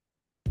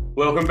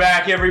Welcome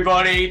back,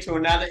 everybody, to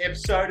another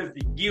episode of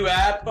the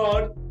UR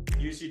Pod.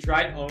 Husey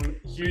Trait on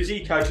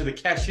Husey, coach of the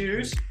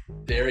Cashews.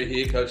 Derry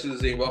here, coach of the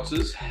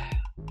Z-Boxers.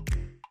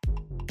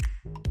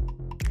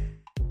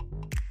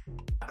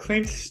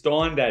 Clint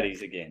Stein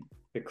daddies again.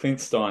 The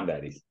Clint Stein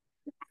daddies.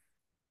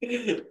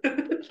 The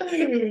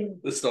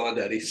Stein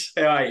Daddies.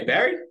 How are you,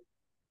 Barry?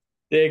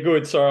 Yeah,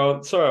 good.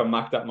 Sorry, I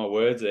mucked up my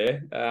words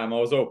there. I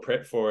was all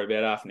prepped for it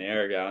about half an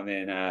hour ago, and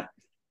then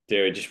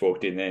Derry just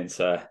walked in then.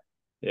 So,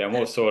 yeah, I'm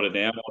all sorted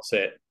now. I'm all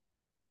set.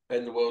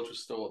 And the world's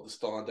restored. The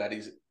Stein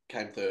Daddies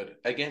came third.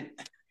 Again,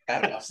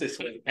 out of us this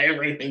week.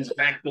 Everything's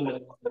back to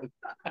normal.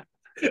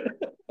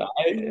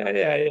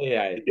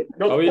 Yeah.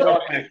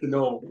 Not back to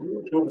normal.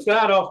 We'll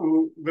start off,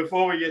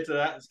 before we get to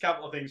that, there's a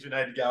couple of things we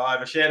need to go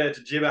over. Shout out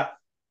to Jibber.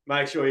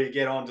 Make sure you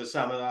get onto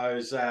some of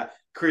those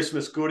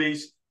Christmas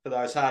goodies for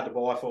those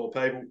hard-to-buy for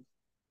people.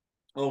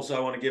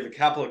 Also want to give a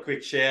couple of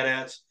quick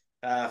shout-outs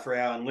for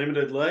our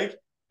Unlimited League.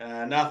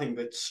 Nothing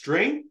but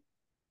string.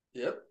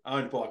 Yep.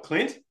 Owned by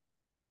Clint.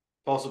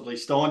 Possibly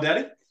Stein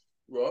Daddy.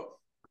 Right.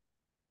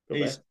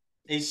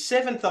 He's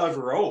seventh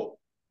overall.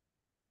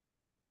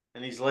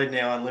 And he's leading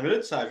our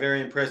Unlimited, so very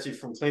impressive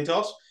from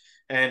Clintos.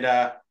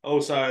 And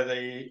also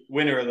the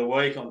winner of the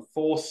week on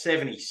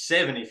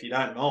 477, if you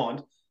don't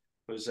mind,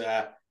 was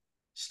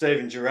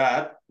Stephen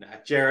Jared,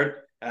 the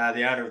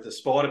owner of the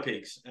Spider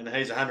Pigs, and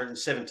he's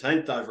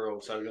 117th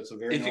overall. So we've got some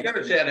very. If you're going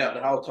to shout out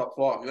the whole top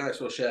five, you may as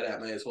well shout out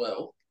me as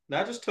well.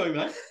 No, just two,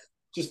 mate.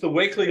 Just the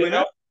weekly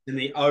winner and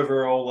the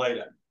overall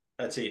leader.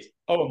 That's it.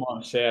 I wouldn't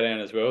mind a shout out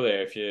as well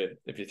there if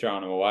you're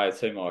throwing them away. It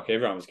seemed like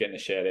everyone was getting a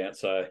shout out.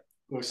 So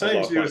well,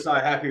 seems you were so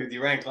happy with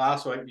your rank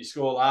last week, your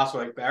score last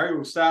week, Barry.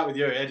 We'll start with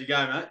you. How'd you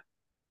go, mate?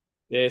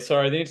 Yeah,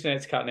 sorry, the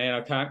internet's cutting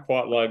out. I can't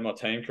quite load my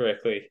team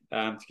correctly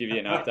to give you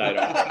an update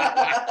on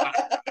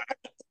it.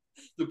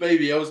 The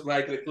BBL's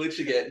making it glitch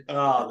again.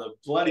 Oh, the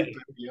bloody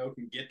BBL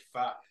can get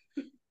fucked.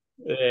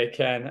 Yeah, it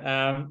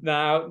can.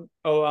 No,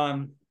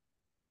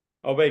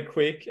 I'll be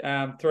quick.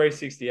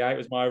 368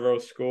 was my overall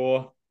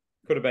score.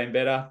 Could have been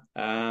better.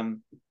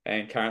 And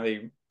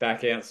currently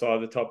back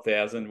outside the top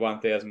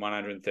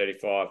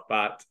 1,135.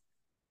 But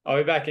I'll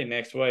be back in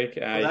next week.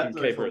 You can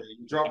keep it.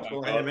 You dropped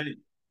for how many?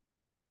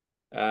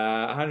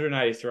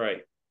 183.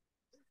 Okay.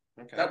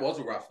 That was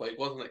a rough week,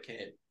 wasn't it,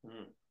 Cam?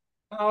 Mm.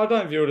 No, I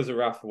don't view it as a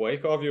rough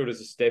week. I view it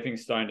as a stepping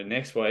stone to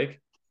next week.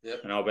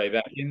 Yep. And I'll be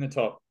back in the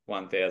top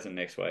 1,000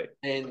 next week.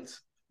 And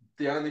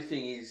the only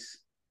thing is,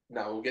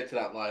 no, we'll get to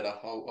that later.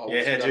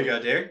 How'd you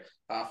go, Derek?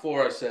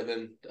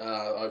 407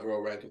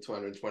 overall rank of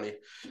 220.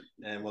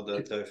 And what did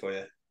it do for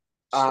you?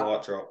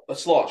 Slight drop. A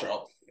slight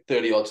drop.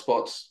 30 odd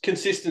spots.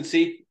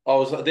 Consistency. I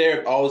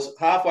was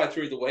halfway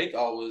through the week.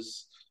 I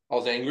was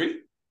angry.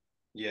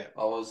 Yeah.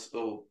 I was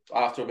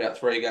after about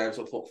 3 games.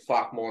 I thought,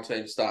 fuck, my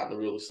team's starting to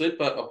really slip,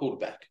 but I pulled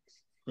it back.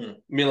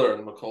 Miller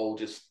and McCall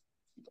just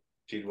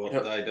did what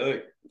they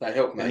do. They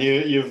helped me. And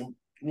you've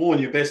worn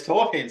your best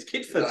tight hands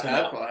kit for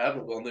tonight. I have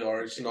on the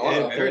orange tonight.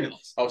 Yeah, very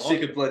nice. I was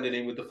sick of blending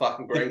in with the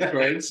fucking green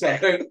screen. So.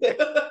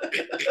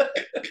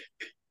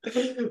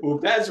 Well,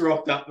 Baz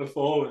rocked up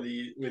before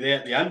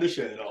without the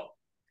undershirt on.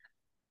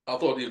 I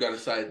thought you were going to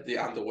say the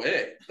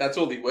underwear. That's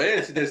all he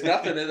wears. There's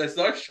nothing. There's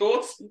no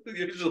shorts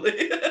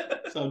usually.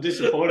 So I'm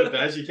disappointed,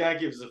 Baz. You can't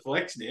give us a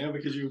flex now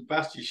because you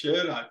bust your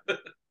shirt open.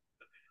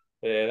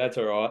 Yeah, that's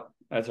all right.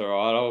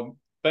 I've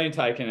been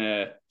taking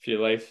a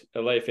leaf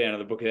out of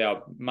the book of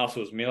our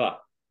Muscles Miller.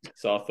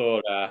 So I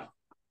thought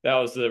that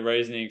was the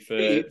reasoning for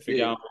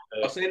going.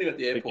 I seen him at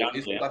the airport.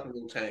 He's like a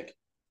little tank.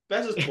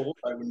 Baz's torso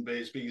wouldn't be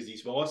as big as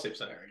his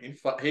biceps, I reckon.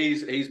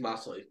 He's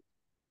muscly.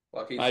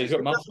 Like he's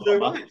got muscle. Do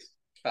weights.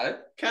 Okay.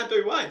 Can't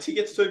do weights. He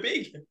gets too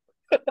big.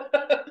 They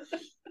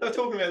were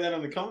talking about that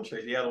on the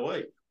commentary the other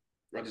week.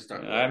 I just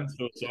don't. I haven't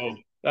thought so.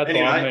 That's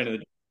anyway, why I've been to the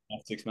gym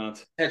for 6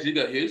 months. How'd you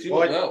go, Hughes?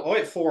 I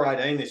hit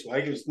 418 this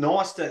week. It was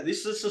nice.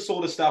 This is the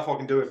sort of stuff I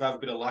can do if I have a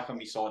bit of luck on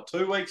my side.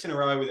 2 weeks in a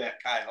row without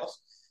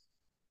chaos.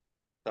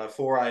 So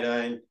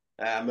 418.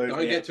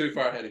 Don't get too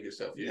far ahead of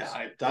yourself, Hughes.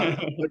 No, don't.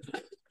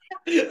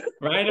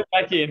 Rein it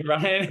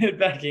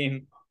back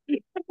in.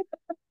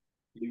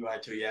 You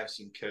wait till you have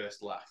some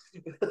cursed luck.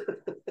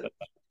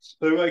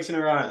 2 weeks in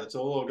a row. That's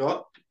all I've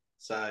got.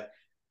 So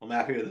I'm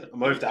happy with it. I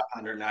moved up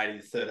 180 to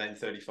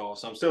 1335.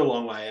 So I'm still a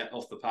long way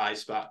off the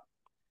pace, but I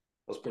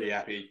was pretty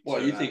happy.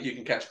 Well, you think you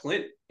can catch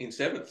Clint in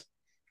 7th?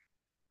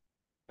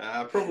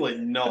 Probably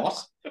not.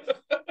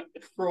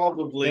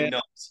 Probably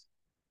not.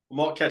 I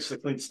might catch the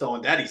Clint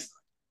Stein Daddies.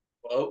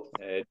 Well,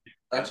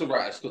 that's a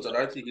race because I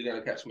don't think you're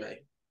going to catch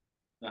me.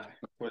 No,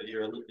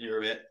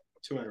 you're about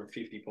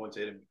 250 points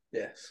ahead of me.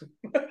 Yes.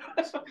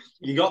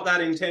 You got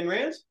that in 10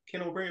 rounds?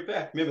 Ken will bring it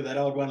back. Remember that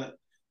old one at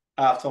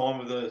half time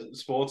of the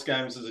sports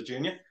games as a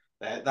junior?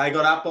 They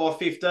got up by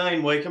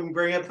 15. We can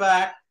bring it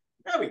back.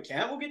 No, we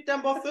can't. We'll get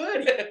done by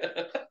 30.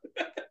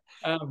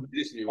 I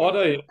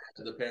do.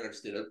 The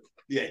parents did it.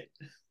 Yeah.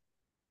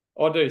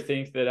 I do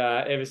think that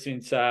ever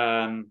since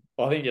I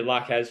think your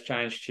luck has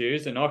changed,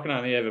 Hughes, and I can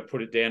only ever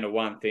put it down to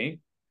one thing.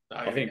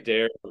 I think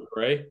Derek will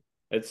agree.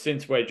 It's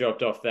since we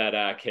dropped off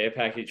that care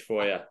package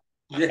for you.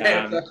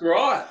 Yeah, that's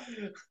right.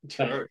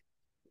 True.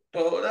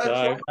 Oh,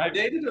 that's right.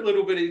 Needed a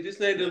little bit. He just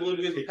needed a little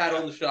bit of a pat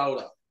on the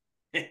shoulder.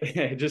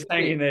 Just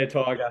hang in there,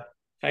 Tiger.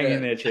 Hang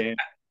in there, champ.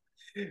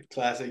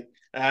 Classic.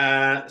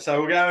 So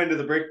we'll go into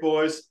the Brick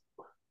Boys.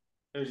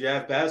 Who did you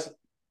have, Baz?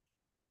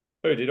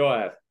 Who did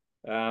I have?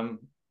 I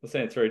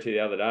sent it through to you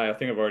the other day. I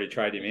think I've already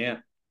traded him out.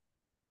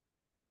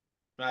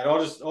 Mate, I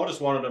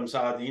just wanted them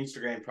so I had the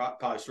Instagram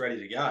post ready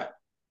to go.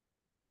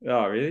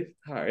 Oh, really?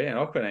 Oh,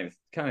 yeah.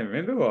 Can't even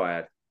remember who I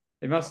had.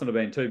 He mustn't have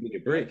been too big a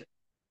brick.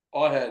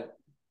 I had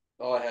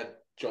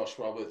Josh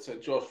Roberts. So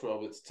Josh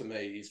Roberts, to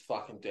me, he's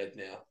fucking dead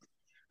now.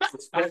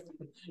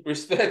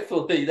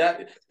 Respectfully,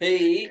 that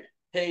he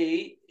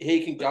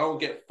can go and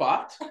get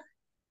fucked.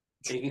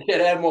 He can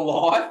get out of my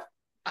life.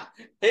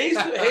 He's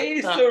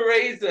the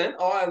reason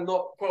I am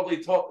not probably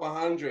top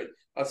 100.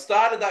 I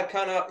started that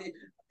kind of.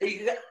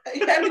 He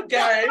had a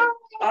game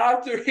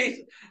after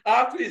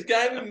his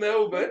game in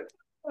Melbourne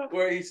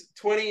where he's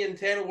 20 and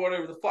 10 or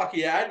whatever the fuck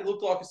he had. He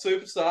looked like a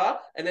superstar,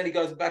 and then he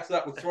goes back to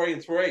that with 3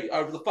 and 3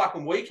 over the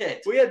fucking weekend.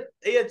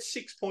 He had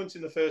 6 points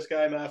in the first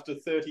game after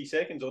 30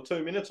 seconds or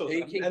 2 minutes or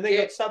something, and then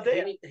got subbed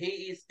out.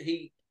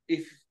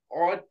 If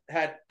I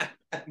had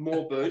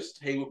more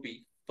boost, he would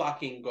be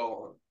fucking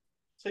gone.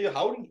 So you're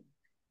holding him?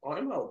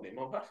 I'm holding him.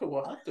 I'll have to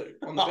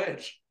on the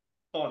bench.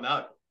 Oh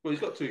no! Well, he's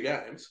got 2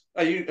 games.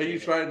 Are you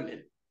trading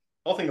him?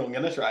 I think I'm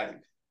going to trade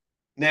him.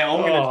 Now,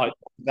 I'm going to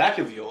back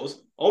of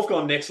yours. I've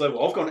gone next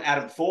level. I've gone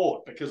Adam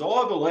Ford because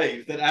I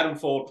believe that Adam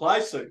Ford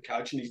plays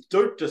Supercoach and he's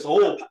duped us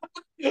all.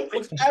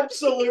 He's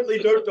absolutely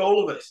duped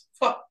all of us.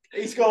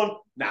 He's gone,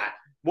 nah.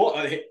 What?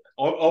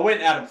 I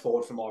went Adam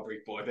Ford for my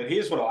Brick Boy, but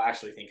here's what I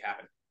actually think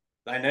happened.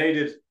 They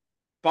needed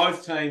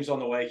both teams on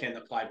the weekend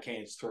that played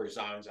Cairns through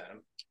zones,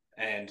 Adam,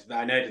 and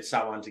they needed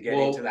someone to get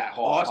into that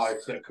high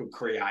post that could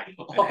create.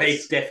 And he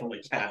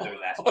definitely can't do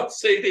that. I've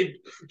seen him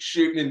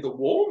shooting in the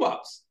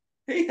warm-ups.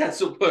 He had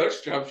some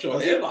worst jump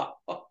shot ever.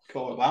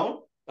 Kyle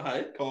Bowen?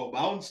 Hey? Kyle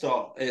Bowen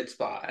style. It's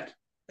bad.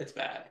 It's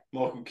bad.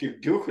 Michael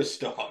Gilchrist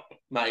style.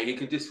 Mate, he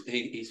can just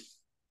he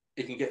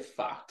can get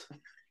fucked.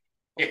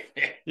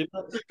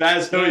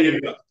 That's who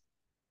you got.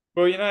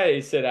 Well,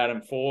 he said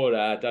Adam Ford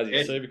does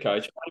his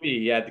Supercoach. Maybe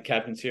he had the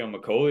captaincy on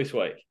McCall this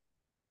week.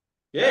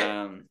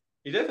 Yeah.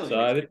 He definitely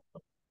so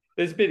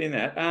there's a bit in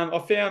that. I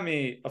found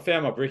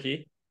my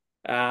brickie.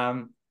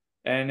 And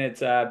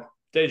it's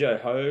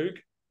DJ Hogue.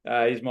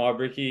 He's my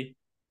brickie.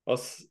 I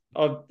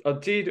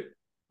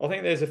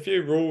think there's a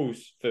few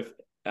rules for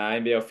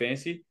NBL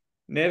Fantasy.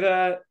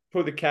 Never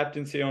put the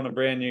captaincy on a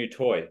brand new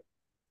toy.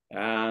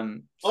 I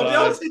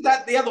did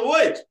that the other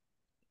week.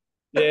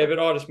 Yeah, but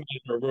I just made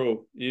it a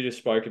rule. You just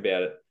spoke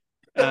about it.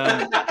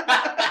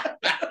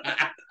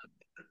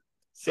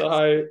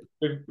 So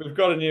we've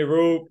got a new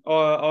rule.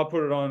 I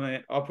put it on.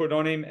 I put it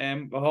on him,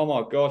 and oh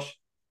my gosh,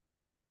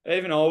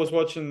 even I was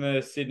watching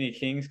the Sydney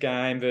Kings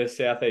game versus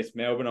Southeast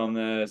Melbourne on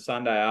the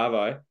Sunday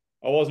Arvo.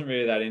 I wasn't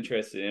really that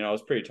interested in it. I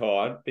was pretty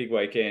tired. Big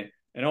weekend.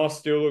 And I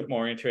still look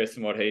more interested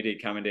in what he did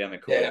coming down the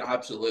court. Yeah,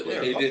 absolutely.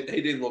 Yeah,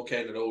 he didn't look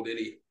keen at all, did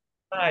he?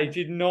 No, he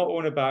did not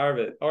want a bar of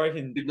it. I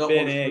reckon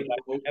Ben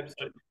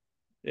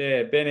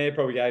Eyre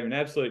probably gave an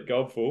absolute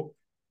gobful.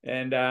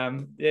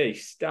 And, he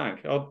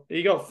stunk.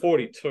 He got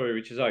 42,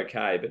 which is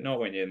okay, but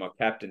not when you're my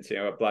captain. So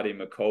I got bloody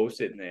McCall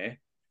sitting there.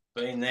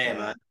 Been there,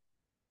 mate.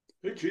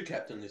 Who'd you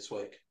captain this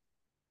week?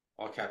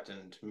 I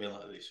captained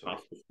Miller this week.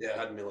 Yeah, I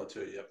had Miller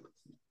too, yep.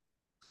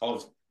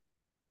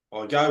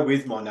 I'll go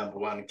with my number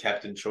one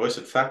captain choice.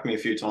 It fucked me a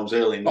few times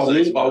early in the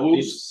season. I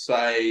will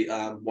say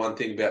one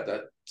thing about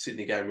that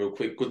Sydney game real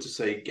quick. Good to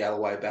see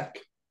Galloway back.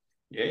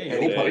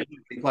 Yeah,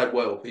 he played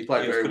well. He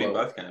played very well in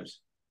both games.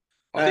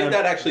 I think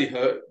that actually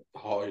hurt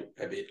Ho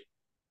a bit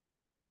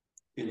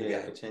in the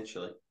game.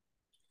 Potentially.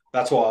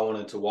 That's why I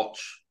wanted to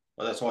watch.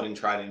 Well, that's why I didn't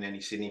trade in any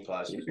Sydney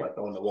players. I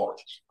wanted to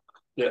watch.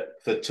 Yeah,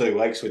 for 2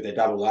 weeks with their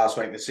double last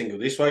week and the single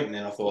this week, and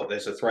then I thought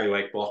there's a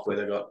 3-week block where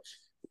they've got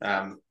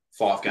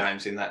 5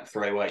 games in that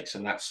 3 weeks,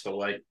 and that's the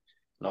week.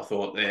 And I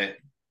thought their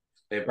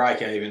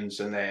break evens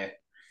and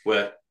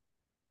were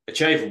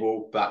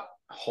achievable but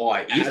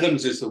high.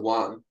 Adams is the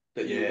one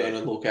that you're going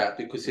to look at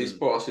because his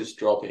price is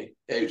dropping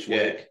each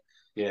week.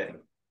 Yeah.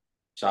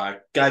 So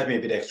it gave me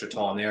a bit extra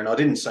time there, and I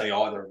didn't see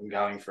either of them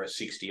going for a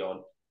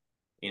 60-odd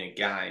in a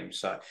game.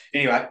 So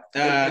anyway,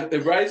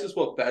 it raises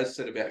what Baz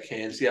said about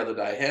Cairns the other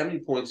day. How many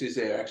points is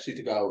there actually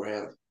to go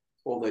around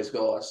all these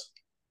guys?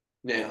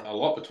 Now a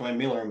lot between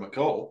Miller and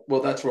McCall.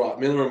 Well, that's right.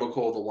 Miller and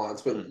McCall the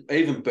ones, but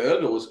even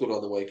Berger was good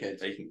on the weekend.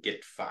 He can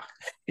get fucked.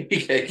 He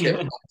can get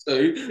fucked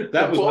too.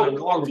 That was one.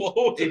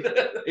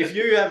 If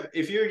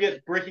you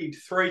get brickied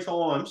 3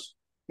 times,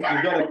 you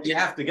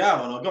have to go.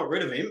 And I got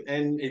rid of him,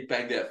 and he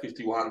banged out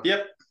 51.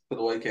 Yep, for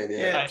the weekend.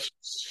 Yeah.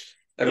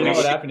 And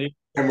what happened?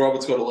 And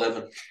Roberts got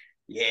 11.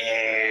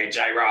 Yeah,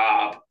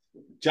 JROB.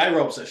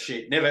 JROB's a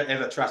shit. Never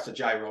ever trusted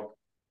JROB.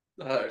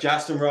 No.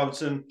 Justin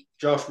Robertson,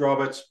 Josh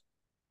Roberts.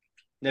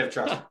 Never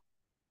trust him.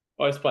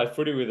 I used to play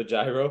footy with a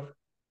JROB.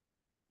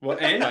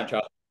 What? And? Don't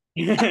trust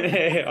him.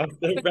 I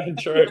still ran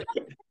true.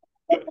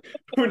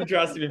 Wouldn't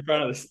trust him in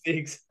front of the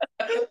sticks.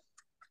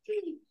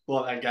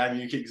 Like that game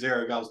you kicked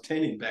 0 goals,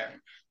 10 in, Barry.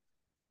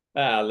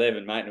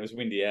 11, mate, and it was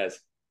windy as.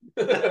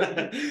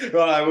 Right,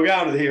 we'll go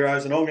on to the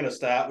heroes, and I'm going to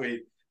start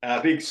with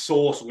big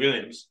Sauce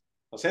Williams.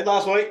 I said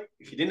last week,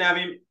 if you didn't have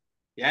him,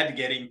 you had to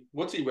get him.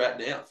 What's he at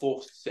now?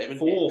 470?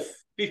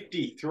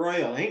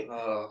 453, I think.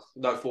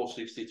 No,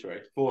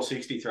 463.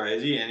 463,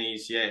 is he? And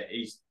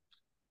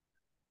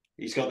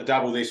he's got the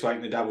double this week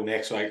and the double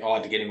next week. I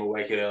had to get him a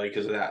week early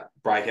because of that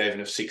break even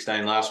of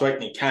 16 last week,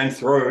 and he came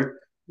through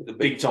the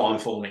big time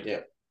for me.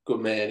 Yeah,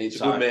 good man.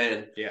 He's a good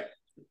man. Yeah.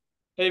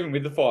 Even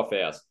with the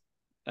 5,000.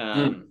 I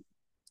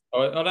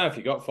don't know if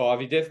he got 5.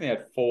 He definitely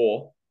had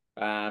 4.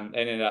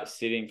 Ended up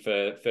sitting for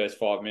the first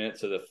 5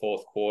 minutes of the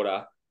fourth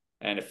quarter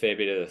and a fair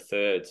bit of the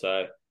third.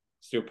 So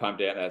still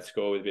pumped out that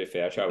score with a bit of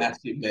foul trouble.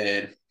 Massive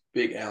man.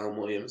 Big Alan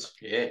Williams.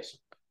 Yes.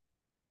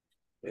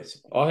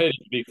 I heard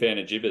he's a big fan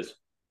of Jibbers.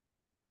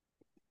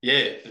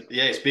 Yeah,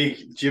 it's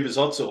big Jibbers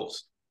hot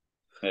sauce.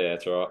 Yeah,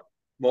 that's right.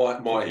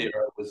 My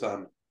hero was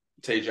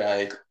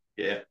TJ.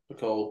 Yeah.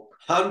 McCall.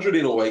 100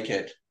 in a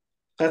weekend.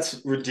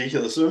 That's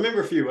ridiculous. I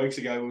remember a few weeks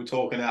ago we were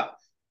talking up,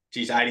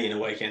 geez, 80 in a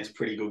weekend's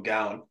pretty good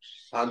going.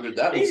 100,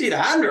 that He's hit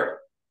 100.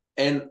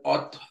 And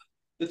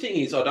the thing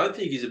is, I don't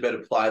think he's a better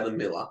player than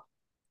Miller.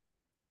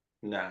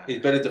 No. He's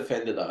a better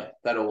defender, though.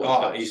 That always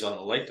helps. He's on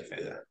the elite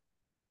defender.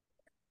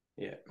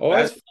 Yeah.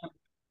 I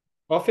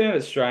found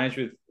it strange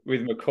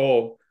with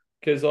McCall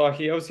because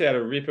he obviously had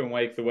a ripping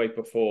week the week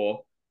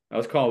before. I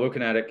was kind of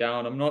looking at it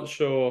going, I'm not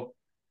sure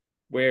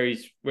where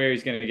he's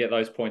going to get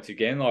those points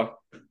again. Like,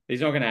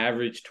 he's not going to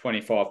average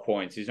 25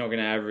 points. He's not going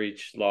to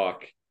average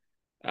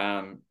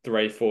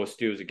 3-4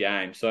 steals a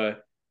game. So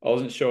I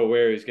wasn't sure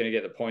where he was going to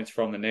get the points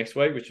from the next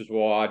week, which was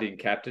why I didn't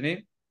captain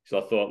him.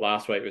 Because I thought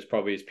last week was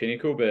probably his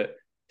pinnacle. But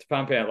to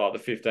pump out like the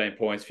 15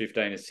 points,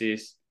 15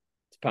 assists,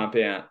 to pump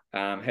out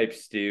heaps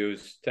of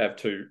steals, to have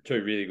two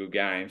really good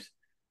games.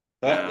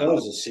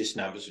 Those assist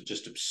numbers are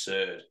just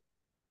absurd.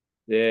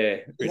 Yeah,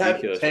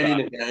 ridiculous. 10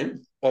 in a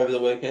game over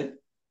the weekend.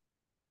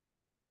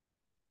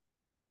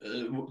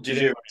 Did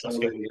you watch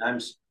the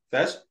games,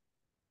 Faz?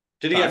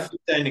 Did he have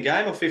 15 in a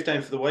game or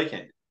 15 for the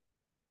weekend?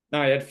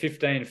 No, he had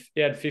 15.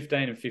 He had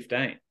 15 and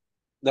 15.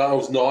 No, it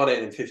was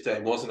 19 and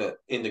 15, wasn't it,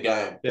 in the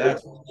game?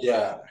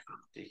 Yeah.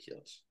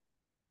 Ridiculous.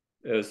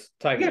 It was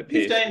taking a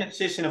piss. 15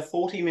 assists in a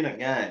 40-minute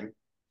game.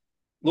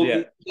 Look,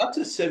 he's up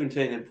to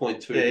 17 and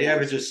 0.2. Yeah, he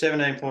averages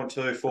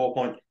 17.2,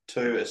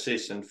 4.2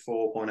 assists and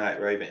 4.8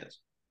 rebounds.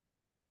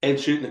 And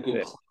shooting a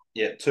good...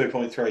 Yeah,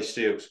 2.3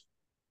 steals.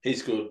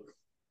 He's good.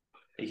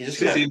 He can just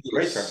get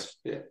free throws.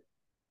 Yeah.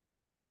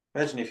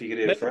 Imagine if you could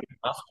hit a free.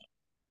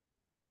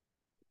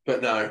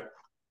 But no,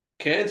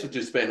 Cairns have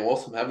just been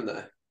awesome, haven't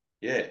they?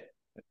 Yeah.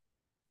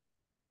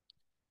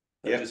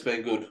 They've just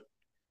been good.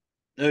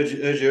 Who'd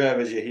you have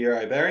as your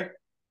hero, Barry?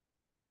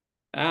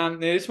 Now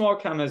this might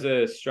come as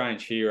a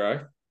strange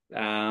hero.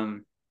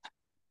 But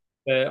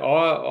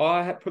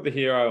I put the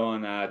hero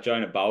on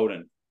Jonah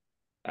Bolden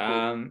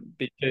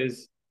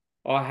because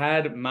I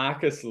had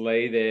Marcus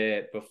Lee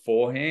there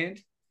beforehand,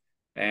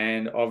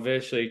 and I've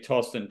actually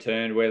tossed and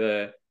turned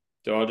whether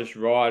do I just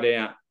ride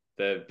out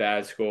the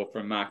bad score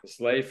from Marcus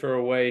Lee for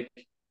a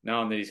week,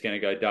 knowing that he's going to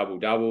go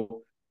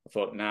double-double. I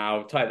thought, no,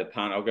 I'll take the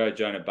punt. I'll go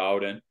Jonah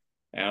Bolden.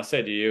 And I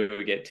said to you,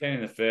 you'll get 10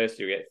 in the first,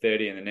 you'll get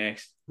 30 in the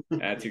next. And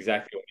that's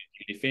exactly what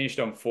he did. He finished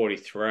on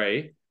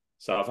 43.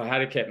 So if I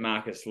had kept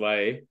Marcus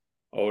Lee,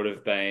 I would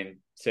have been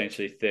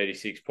essentially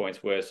 36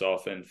 points worse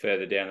off and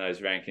further down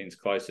those rankings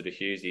closer to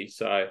Hughesy.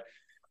 So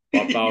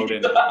by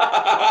Bolden...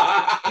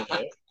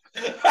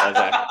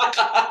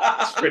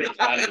 It's pretty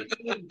funny.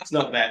 It's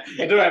not bad.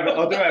 I do have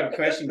a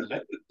question,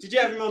 mate. Did you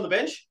have him on the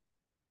bench?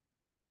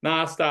 No,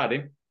 I started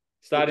him.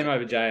 Start him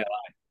over JLA.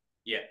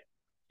 Yeah.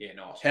 Yeah,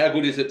 nice. How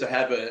good is it to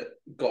have a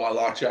guy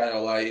like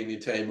JLA in your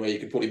team where you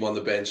can put him on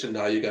the bench and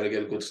know you're going to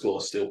get a good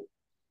score still?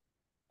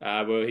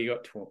 Well, he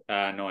got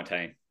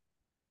 19.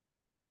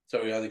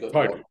 So he only got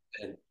 10.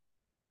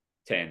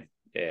 10,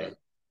 yeah.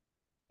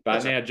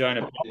 But now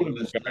Jonah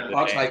Bolden.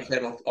 I'll take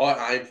 10 off.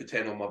 I aim for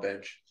 10 on my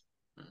bench.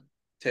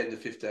 10 to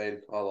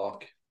 15, I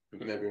like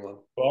from everyone.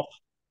 Well,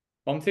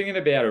 I'm thinking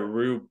about a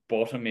real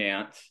bottom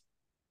out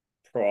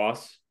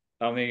price.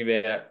 I'm thinking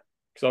about,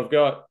 because I've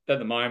got at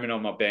the moment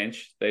on my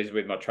bench, these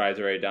with my trades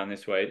already done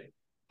this week.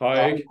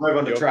 Hogue, move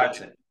on to trades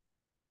then.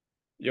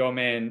 Your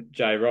man,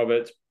 Jay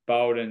Roberts,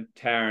 Bolden,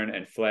 Tarrant,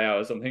 and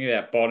Flowers. I'm thinking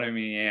about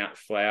bottoming out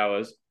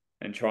Flowers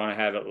and trying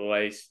to have at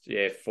least,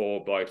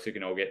 4 blokes who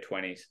can all get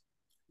 20s.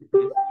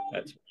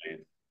 That's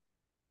brilliant.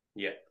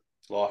 Yeah,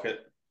 like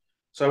it.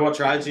 So what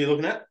trades are you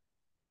looking at?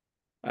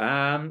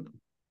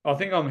 I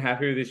think I'm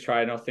happy with this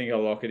trade and I think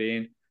I'll lock it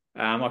in.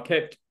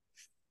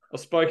 I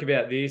spoke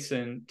about this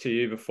and to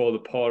you before the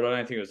pod. I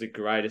don't think it was the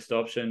greatest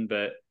option,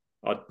 but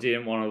I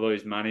didn't want to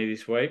lose money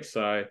this week.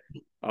 So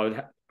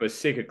I was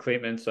sick of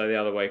Clipman. So the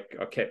other week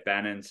I kept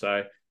Bannon.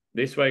 So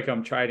this week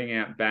I'm trading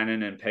out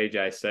Bannon and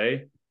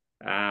PJC.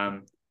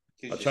 I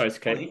chose to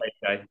keep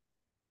PJ.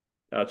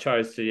 I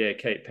chose to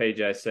keep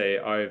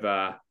PJC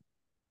over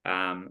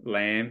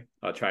Lamb.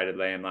 I traded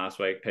Lamb last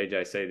week,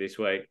 PJC this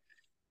week.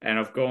 And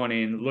I've gone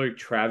in Luke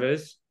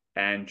Travers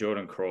and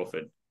Jordan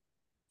Crawford.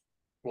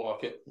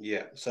 Like it.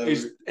 Yeah. So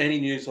Is any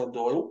news on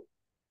Doyle?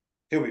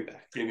 he'll be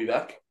back. He'll be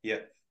back. Yeah.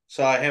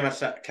 So how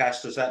much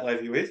cash does that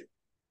leave you with?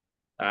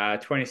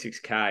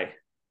 26K.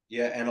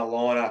 Yeah, and a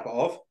lineup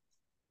of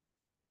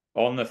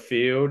On the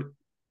field,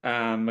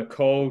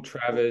 McCall,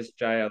 Travers,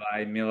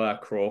 JLA, Miller,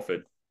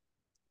 Crawford.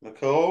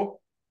 McCall,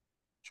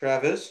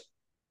 Travers,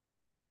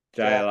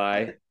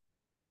 JLA,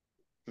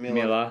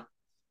 Miller.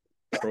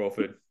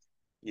 Crawford.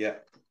 Yeah.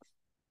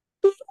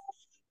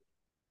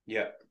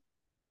 Yeah.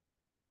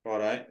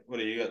 Righto. What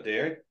do you got,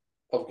 Derry?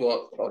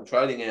 I'm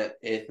trading out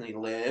Anthony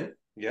Lamb.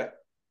 Yeah.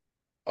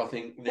 I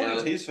think What now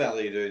did his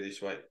value do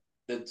this week?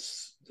 it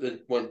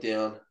went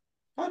down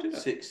Oh, did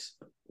it?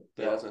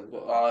 6,000.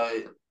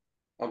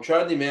 I'm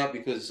trading him out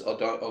because I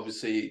don't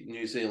obviously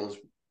New Zealand's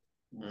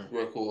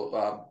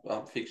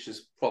record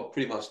fixtures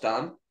pretty much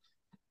done.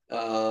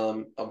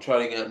 I'm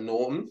trading out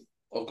Norton.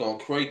 I've gone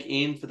Creek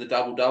in for the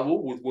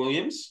double with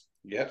Williams.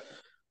 Yep.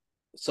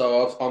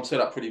 So I'm set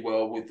up pretty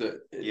well with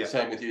the Yep.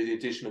 same with you. The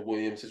addition of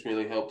Williams has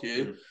really helped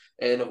you.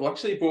 And I've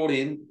actually brought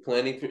in,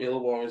 planning for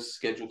Illawarra's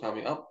schedule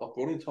coming up, I've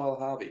brought in Tyler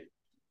Harvey.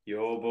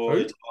 Your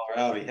boy, Tyler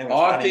Harvey. How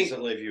much money does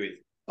it leave you with?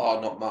 Oh,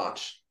 not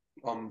much.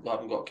 I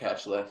haven't got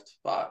cash left,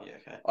 but yeah,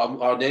 okay.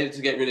 I needed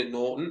to get rid of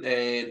Norton,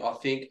 and I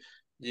think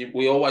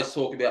we always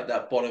talk about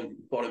that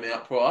bottom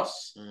out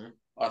price.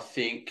 I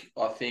think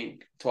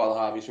Tyler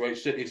Harvey's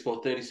reached it. He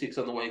scored 36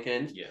 on the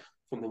weekend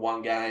from the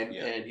one game,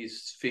 and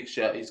his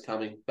fixture is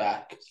coming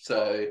back.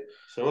 So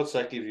what's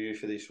that give you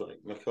for this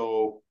week?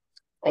 McCall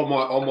on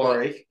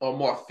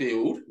my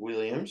field,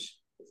 Williams,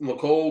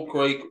 McCall,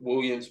 Creek,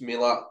 Williams,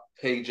 Miller,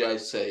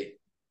 PJC.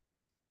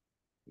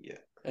 Yeah,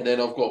 and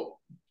then I've got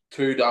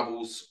 2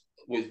 doubles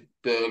with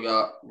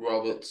Berger,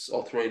 Roberts,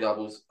 or 3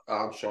 doubles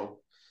Armstrong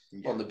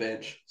on the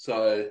bench.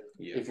 So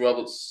if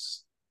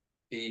Roberts,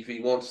 if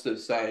he wants to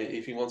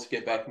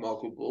get back in my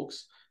good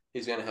books,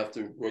 he's going to have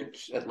to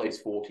reach at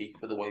least 40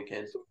 for the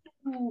weekend.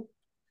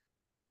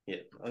 Yeah,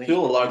 I think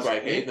still a low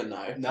break even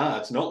though. No,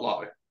 it's not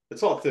low.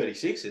 It's like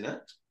 36, isn't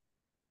it?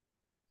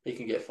 He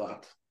can get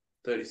fucked.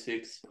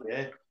 36.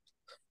 Yeah,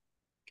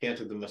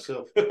 counted them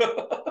myself.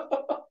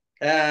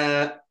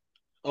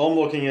 I'm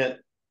looking at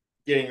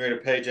getting rid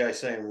of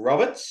PJC and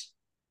Roberts.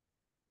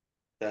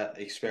 That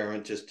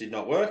experiment just did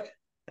not work,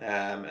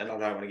 and I don't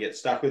want to get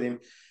stuck with him.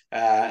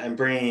 And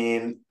bringing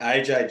in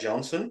AJ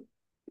Johnson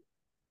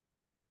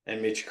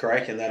and Mitch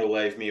Craik, and that'll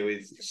leave me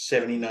with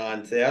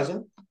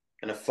 79,000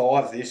 and a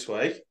 5 this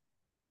week.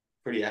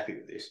 Pretty happy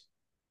with this.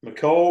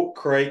 McCall,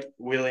 Craik,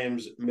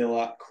 Williams,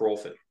 Miller,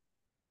 Crawford.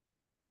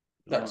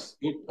 That's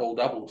good. All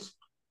doubles.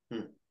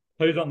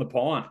 Who's on the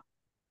pine?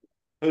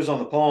 Who's on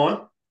the pine?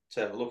 Let's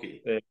have a look here.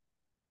 Yeah.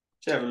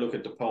 Let's have a look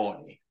at the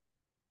pine here.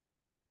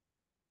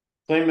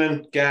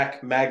 Klingman,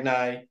 Gack,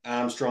 Magnay,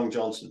 Armstrong,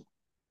 Johnson.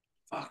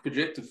 Fuck,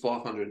 projected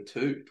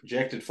 502.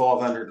 Projected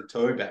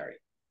 502, Barry.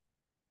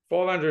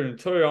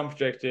 502, I'm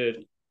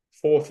projected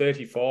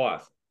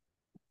 435.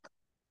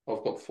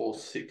 I've got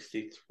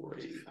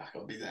 463. Fuck,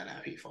 I'll be that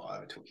happy if I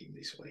overtook him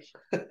this week.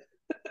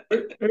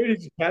 Who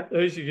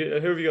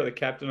have you got the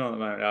captain on at the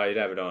moment? Oh, you'd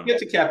have it on. Get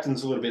the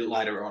captains a little bit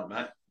later on,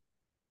 mate.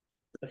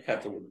 The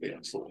captain would be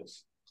on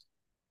slows.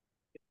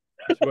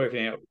 Just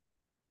working out.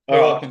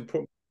 All right.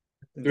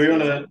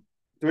 Do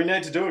we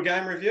need to do a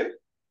game review?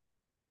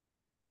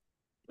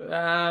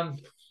 Nah.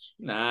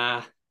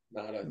 No,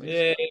 I don't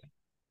think so.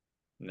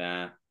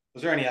 Nah.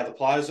 Was there any other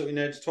players that we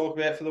need to talk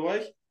about for the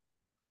week?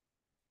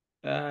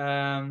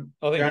 I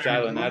think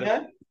Jalen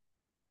Adams.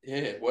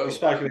 Yeah, well, we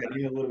spoke about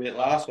him a little bit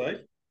last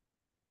week.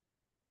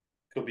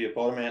 Could be a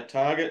bottom out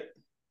target.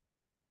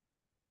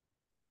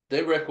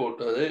 Their record,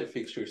 their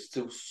fixture is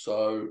still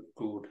so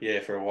good. Yeah,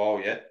 for a while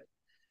yet.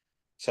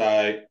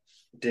 So,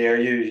 Dare,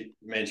 you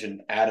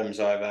mentioned Adams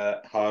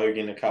over Hogue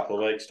in a couple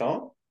of weeks'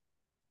 time.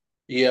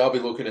 Yeah, I'll be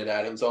looking at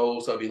Adams. I'll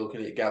also be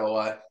looking at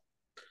Galloway.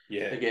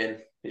 Yeah.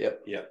 Again.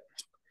 Yep.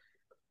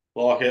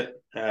 Like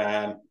it.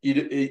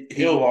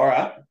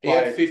 Illawarra. He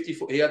had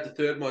 54. He had the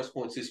 3rd most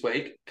points this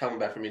week, coming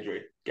back from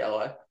injury.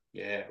 Galloway.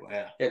 Yeah,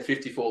 wow. He had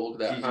 54.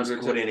 Look at that. He's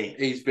good, isn't he?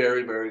 He's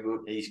very, very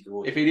good. He's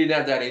good. If he didn't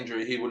have that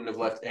injury, he wouldn't have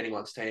left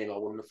anyone's team. I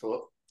wouldn't have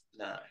thought.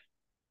 No.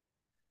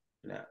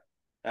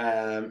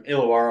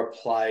 Illawarra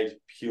played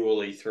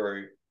purely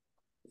through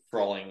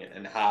Frolling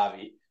and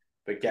Harvey,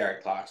 but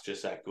Garrett Clark's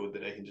just that good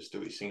that he can just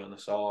do his thing on the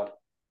side,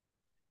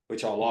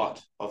 which I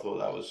liked. I thought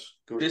that was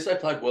good. Did they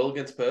played well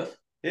against Perth?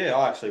 Yeah,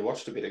 I actually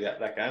watched a bit of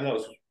that game. That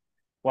was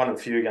one of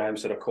the few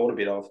games that I caught a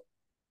bit of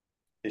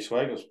this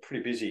week. It was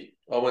pretty busy.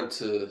 I went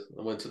to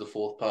the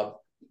 4th pub.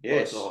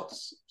 Yes. Both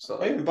nights. So.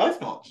 Oh, even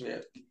both nights? Yeah.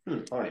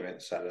 I only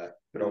went Saturday,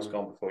 but I was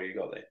gone before you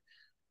got there.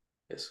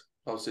 Yes.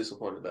 I was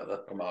disappointed about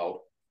that. I'm old.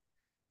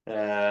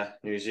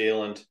 New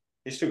Zealand.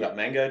 You still got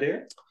Mango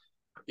there?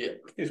 Yeah.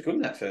 He was good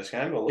in that first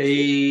game.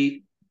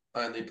 He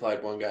only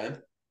played one game.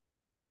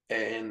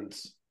 And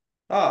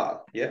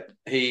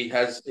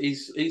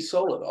he's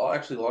solid. I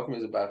actually like him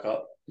as a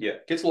backup. Yeah.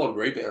 Gets a lot of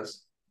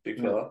rebounds,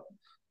 big fella.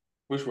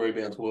 Wish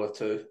rebounds worth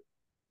too.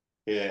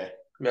 Yeah.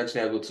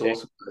 Imagine how good Sauce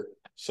would be.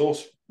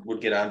 Sauce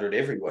would get 100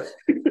 every week.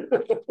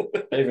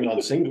 Even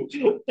on singles.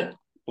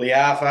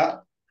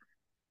 Liafa,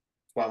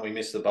 one we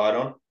missed the boat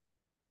on.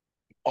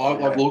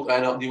 I've looked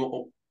and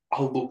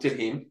I looked at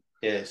him,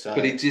 Yeah, so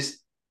but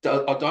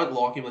I don't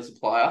like him as a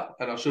player,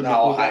 and I shouldn't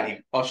no, have I put hate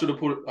him. I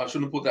shouldn't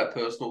have put that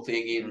personal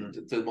thing in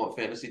to my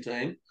fantasy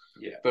team.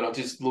 Yeah. But I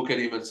just look at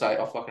him and say,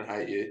 I fucking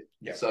hate you.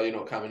 Yeah. So you're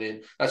not coming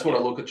in. That's what I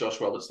look at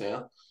Josh Roberts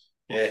now.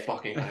 Yeah. I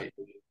fucking hate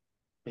you.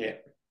 Yeah.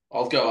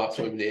 I'll go up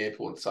to him in the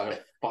airport and say, I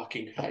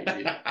fucking hate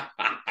you.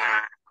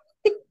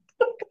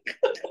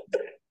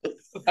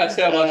 That's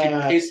how much he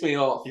pissed me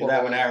off.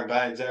 That when Aaron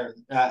Baines,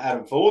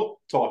 Adam Ford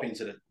type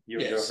incident. You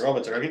and Josh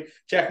Roberts, I reckon.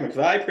 Jack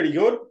McVeigh, pretty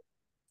good.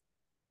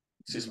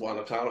 It's just one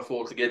I can't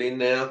afford to get in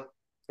now.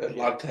 I'd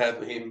love to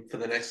have him for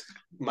the next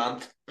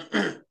month.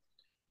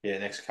 Yeah,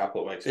 next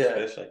couple of weeks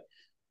especially.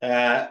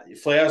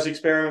 Flowers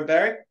experiment,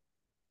 Barry?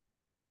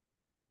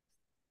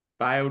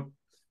 Failed.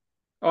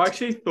 I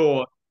just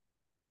got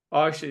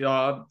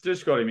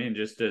him in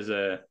just as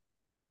a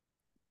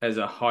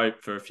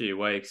hope for a few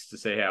weeks to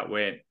see how it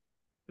went.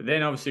 But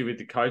then obviously with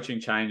the coaching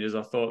changes,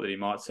 I thought that he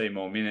might see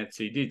more minutes.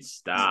 He did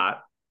start.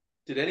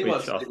 Did anyone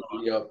see the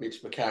video of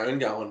Mitch McCarron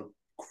going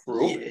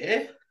crook?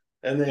 Yeah.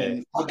 And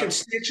then fucking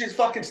snitches,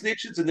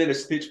 and then a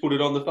snitch put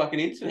it on the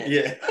fucking internet.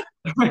 Yeah.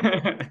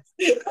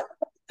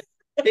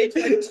 He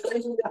took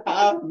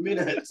 10.5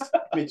 minutes,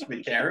 Mitch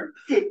McCarron.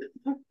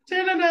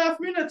 10.5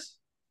 minutes.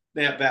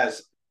 Now,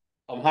 Baz,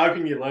 I'm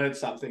hoping you learned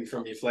something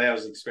from your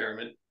Flowers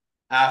experiment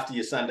after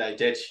your Sunday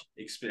Detch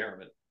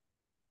experiment.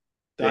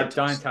 Don't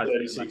touch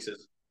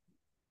 36ers.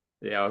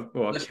 Yeah,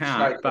 well, I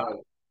can't.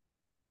 But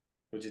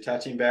would you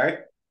touch him, Barry?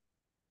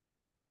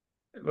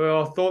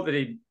 Well, I thought that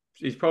I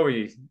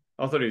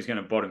thought he was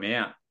going to bottom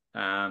out.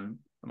 I'm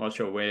not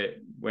sure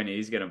when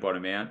he's going to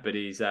bottom out, but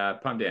he's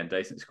pumped down a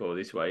decent score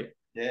this week.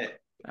 Yeah.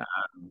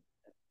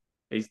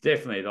 He's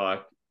definitely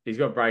he's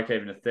got break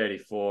even at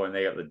 34 and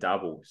they got the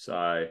double.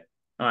 So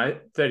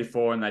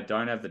 34 and they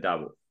don't have the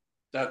double.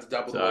 They have the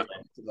double the week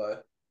after though,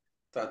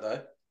 don't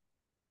they?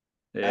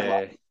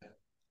 Yeah.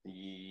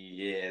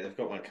 Yeah, they've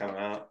got one coming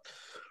up.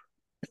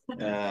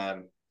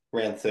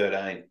 Round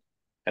 13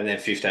 and then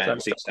 15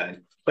 and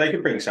 16. They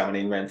could bring someone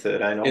in round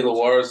 13.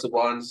 Illawarra's the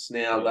ones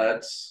now,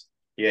 lads.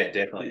 Yeah,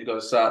 definitely. You've got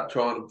to start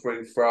trying to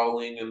bring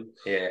Froling and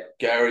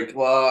Gary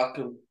Clark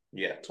and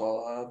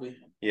Tyler Harvey.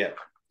 Yeah.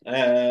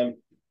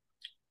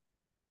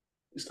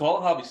 Is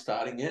Tyler Harvey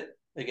starting yet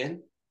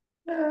again?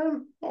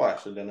 I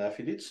actually don't know if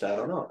he did start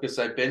or not. Because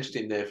they benched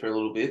him there for a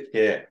little bit.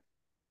 Yeah.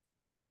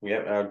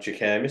 Yeah,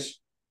 Jacamis.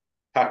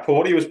 Huck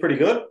Porty was pretty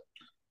good.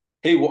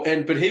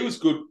 But he was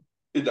good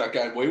in that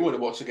game we want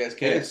to watch against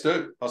Cairns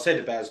too. I said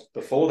to Baz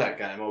before that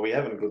game, we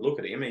having a good look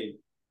at him. He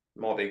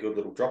might be a good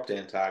little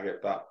drop-down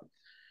target, but...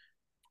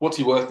 What's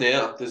he worth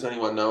now? Does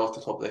anyone know off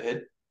the top of their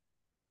head?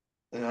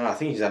 I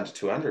think he's under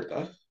 200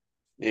 though.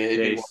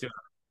 Yeah,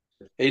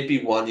 he'd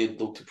be one you'd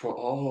look to...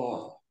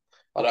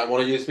 I don't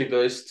want to use my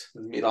boost.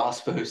 My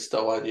last boost,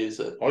 I won't use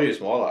it. I used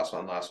my last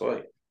one last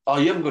week. Oh,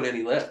 you haven't got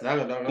any left?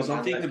 No. Because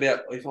I'm thinking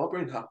about, if I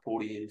bring Huck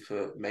Porty in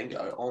for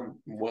Mango, I'm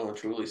well and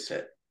truly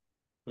set.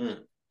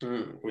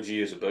 Would you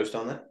use a boost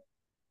on that?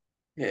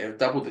 Yeah,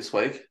 double this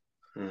week.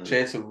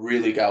 Chance to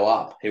really go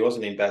up. He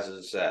wasn't in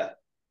Baz's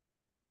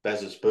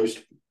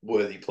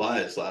boost-worthy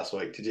players last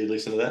week. Did you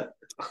listen to that?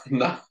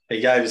 No.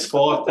 He gave us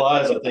 5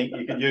 players, I think,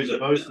 you could use a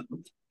boost.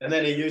 And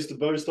then he used a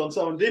boost on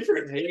someone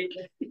different.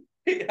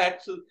 He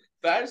actually...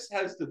 Baz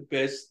has the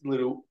best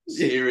little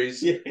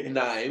series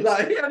names. No,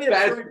 he only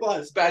had 3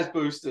 players. Baz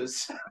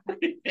Boosters.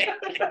 He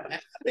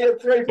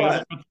had 3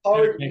 players.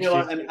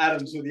 Miller and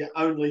Adams were the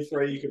only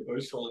 3 you could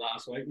boost for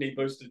last week, and he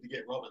boosted to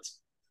get Roberts.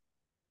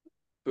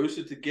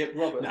 Boosted to get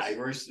Roberts? No, he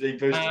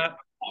boosted.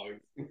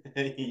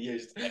 He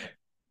used...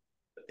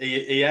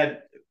 He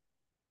had...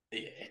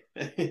 Yeah.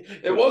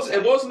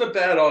 It wasn't a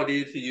bad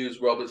idea to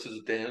use Roberts as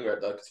a downgrade,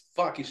 though,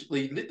 because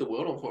he lit the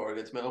world on fire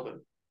against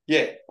Melbourne.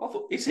 Yeah. I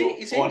thought, is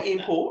he an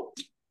import?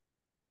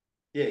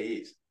 Yeah, he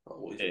is.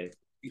 Oh,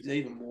 he's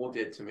even more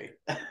dead to me.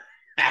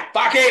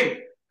 Fuck him!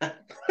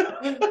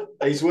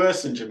 He's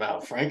worse than Jamal,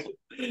 frankly.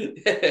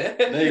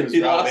 Yeah. He was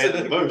right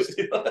in the boost.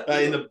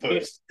 In the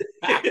boost.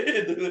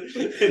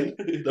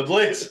 The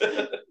blitz.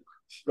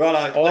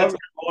 Right,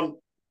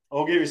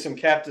 I'll give you some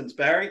captains,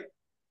 Barry.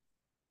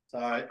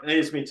 So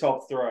here's my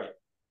top 3.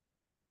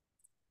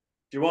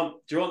 Do you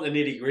want the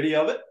nitty-gritty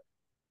of it?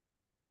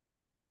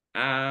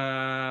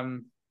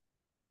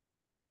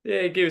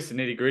 Yeah, give us the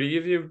nitty-gritty.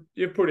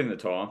 You've put in the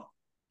time.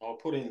 I'll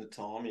put in the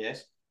time,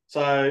 yes.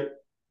 So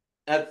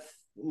at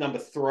number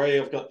 3,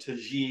 I've got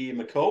Tajir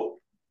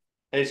McCall.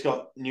 He's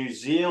got New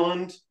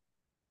Zealand,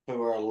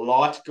 who are a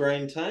light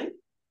green team.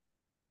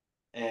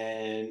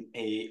 And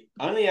he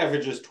only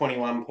averages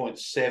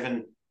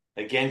 21.7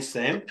 against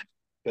them,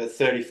 but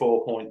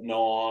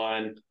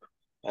 34.9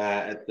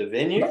 at the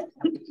venue.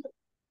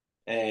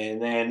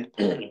 And then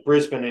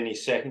Brisbane in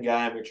his second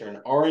game, which are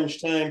an orange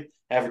team,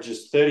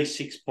 averages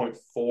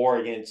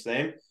 36.4 against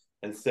them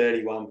and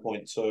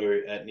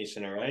 31.2 at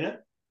Nissan Arena.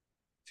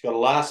 He's got a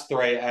last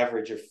 3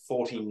 average of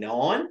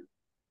 49.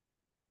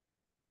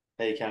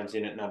 He comes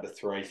in at number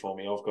 3 for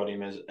me. I've got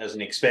him as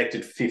an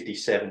expected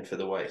 57 for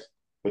the week.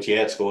 which he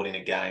outscored in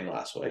a game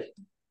last week.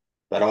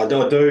 But I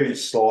do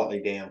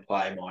slightly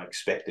downplay my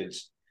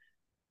expecteds.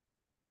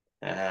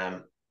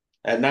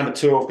 At number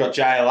 2, I've got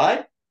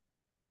JLA.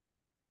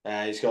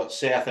 He's got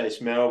South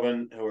East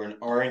Melbourne, who are an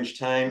orange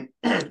team.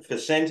 For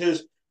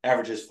centres,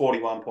 averages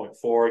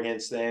 41.4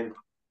 against them.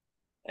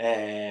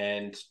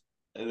 And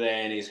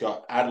then he's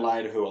got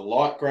Adelaide, who are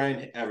light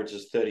green,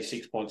 averages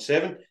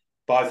 36.7.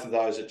 Both of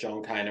those at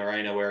John Cain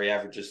Arena, where he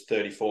averages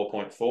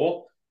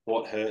 34.4.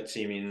 What hurts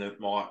him in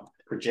my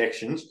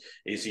projections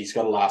is he's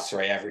got a last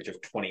 3 average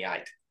of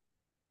 28,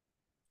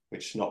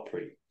 which is not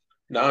pretty.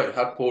 No,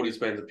 Huck Porty's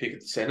been the pick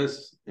at the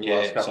centres.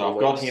 Yeah, so I've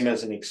got him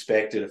as an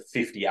expected of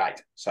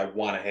 58, so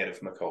 1 ahead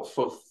of McCall.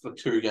 For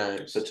 2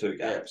 games. For 2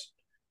 games.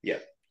 Yeah.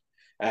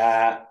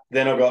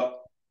 Then I've got,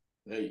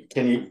 who are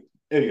you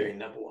in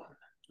number 1?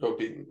 It'll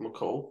be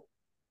McCall.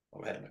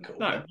 I've had McCall.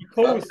 No,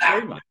 McCall was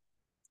 3, mate.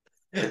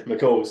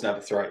 McCall was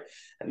number 3.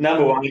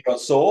 Number 1, you've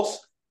got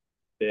Sauce.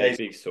 Yeah,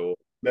 big Sauce.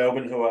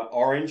 Melbourne, who are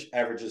orange,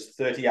 averages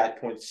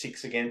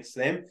 38.6 against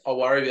them. I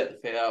worry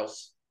about the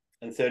fouls.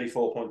 And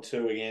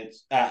 34.2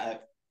 against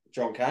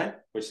John Cain,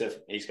 which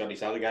he's got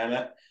his other game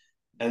at.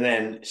 And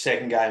then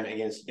second game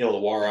against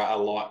Illawarra, a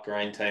light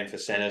green team for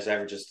centres,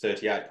 averages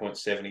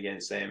 38.7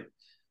 against them.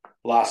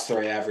 Last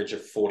 3 average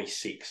of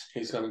 46.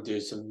 He's going to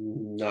do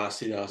some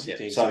nasty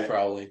things so, for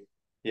Rowley.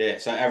 Yeah,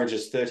 so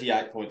averages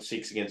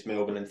 38.6 against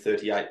Melbourne and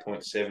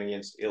 38.7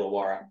 against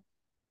Illawarra.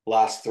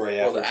 Last 3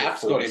 average. Well, the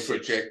app's got him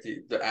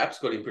projected. The app's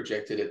got him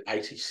projected at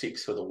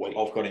 86 for the week.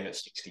 I've got him at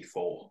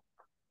 64.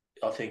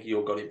 I think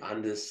you've got him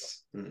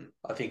unders.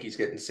 I think he's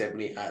getting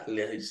 70 at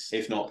least.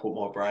 If not, put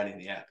my brain in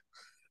the app.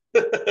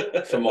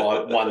 For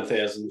my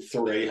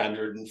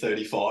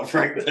 1,335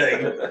 ranked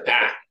team.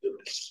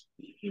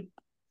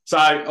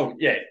 So,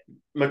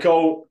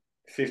 McCall,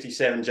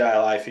 57,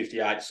 JLA,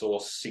 58,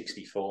 Sauce,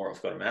 64.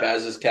 I've got him at.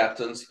 Baz's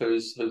captains,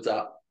 who's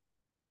up?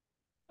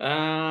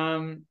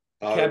 Captain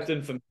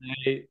for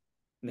me,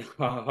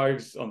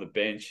 Hogue's on the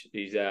bench.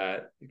 He's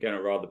going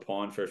to ride the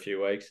pine for a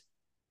few weeks.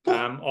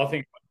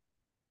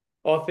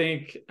 I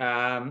think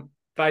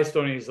based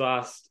on his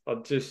last, I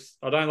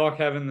don't like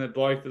having the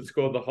bloke that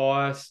scored the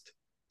highest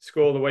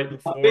score the week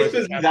before. This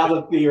was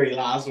another theory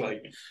last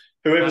week.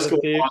 Whoever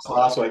scored the highest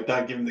last week,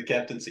 don't give him the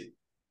captaincy.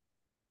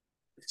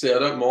 See, I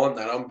don't mind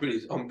that. I'm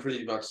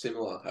pretty much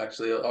similar,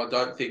 actually. I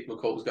don't think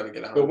McCall's going to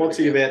get 100. But what's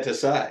he about to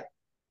say?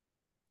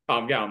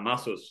 I'm going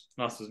Muscles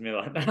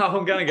Miller. No,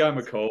 I'm going to go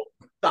McCall.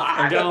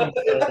 I'm going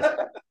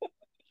McCall.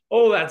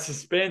 All that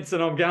suspense,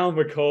 and I'm going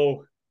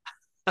McCall.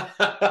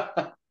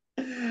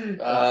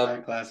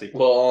 Classic.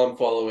 Well, I'm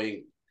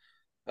following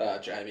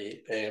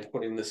Jamie and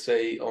putting the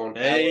C on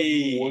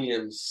Alan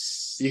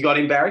Williams. You got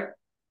him, Barry?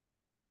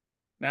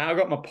 Now I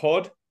got my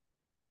pod.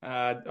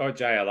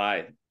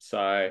 JLA.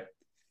 So,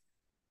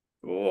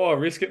 I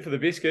risk it for the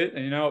biscuit,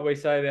 and you know what we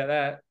say about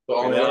that.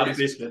 I'm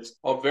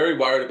very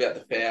worried about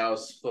the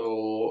fouls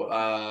for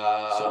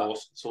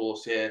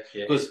Sauce, yeah.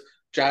 Because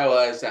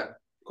JLA is that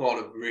kind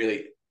of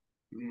really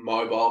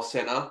mobile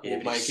centre. Yeah,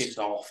 will make him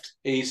soft.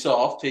 He is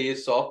soft,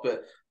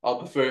 but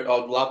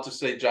I'd love to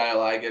see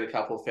JLA get a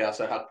couple of fouls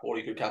so Huck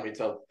Porty could come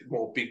into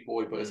more big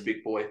boy versus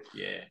big boy.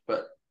 Yeah.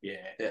 But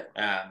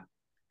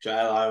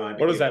JLA won't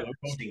be. What does that look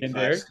like in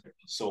there?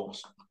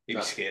 Sauce. He'd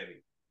be scared of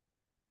him.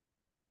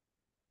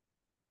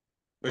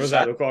 What does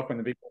that look like when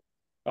the big boy?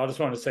 I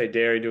just want to see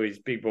Derry do his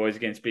big boys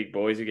against big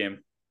boys again.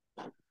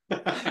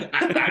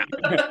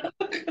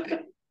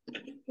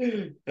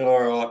 All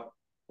right.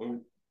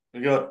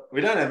 We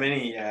don't have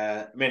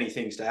many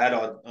things to add.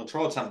 I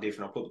tried something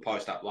different. I put the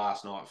post up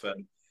last night for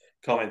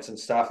comments and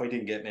stuff. We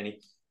didn't get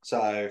many,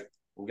 so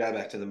we'll go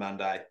back to the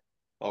Monday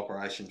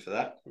operation for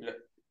that. Yeah.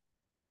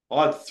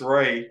 I had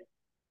 3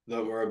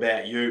 that were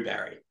about you,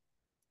 Barry.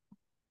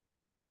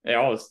 Yeah,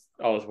 I was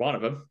one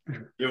of them.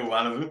 You were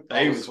one of them.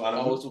 He was one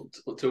of them. I was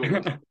 2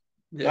 of them.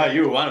 Yeah. No,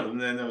 you were one of them.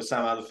 Then there was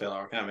some other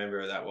fella. I can't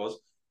remember who that was.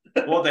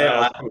 What the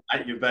hell happened,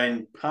 mate? You've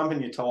been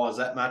pumping your tyres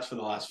that much for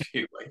the last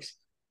few weeks.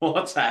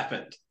 What's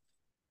happened?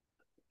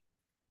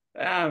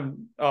 I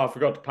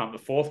forgot to pump the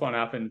 4th one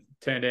up and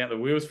turned out the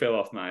wheels fell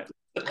off, mate.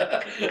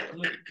 I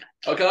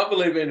can't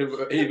believe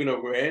even a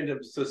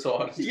random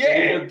society.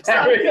 Yeah.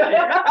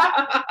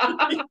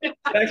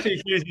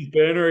 Actually used his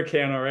burner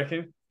account, I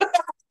reckon.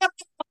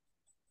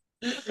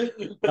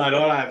 No, I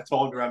don't have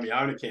time to run my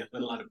own account,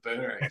 let alone a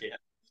burner account.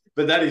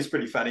 But that is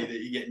pretty funny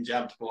that you're getting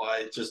jumped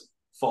by just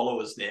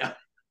followers now.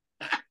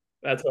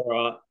 That's all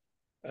right.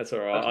 I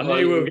knew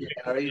we were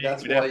Harry,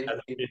 that's why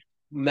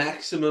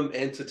maximum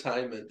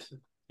entertainment.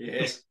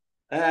 Yes.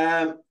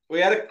 We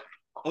had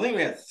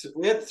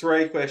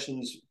 3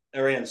 questions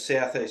around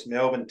Southeast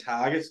Melbourne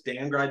targets,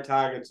 downgrade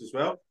targets as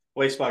well.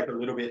 We spoke a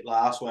little bit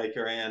last week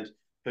around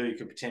who you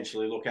could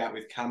potentially look at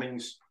with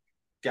Cummings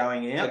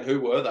going out. And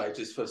who were they?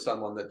 Just for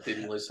someone that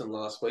didn't listen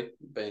last week,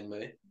 being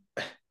me.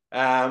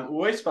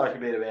 We spoke a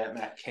bit about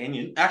Matt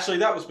Kenyon. Actually,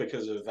 that was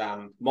because of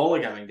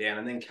Moller going down,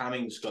 and then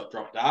Cummings got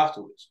dropped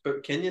afterwards.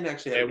 But Kenyon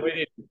actually had we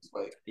did. this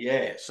week.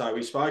 Yeah, so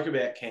we spoke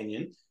about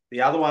Kenyon.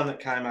 The other one that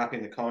came up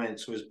in the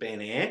comments was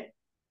Ben Air.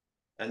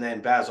 And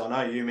then, Baz, I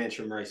know you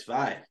mentioned Reece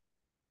Vay.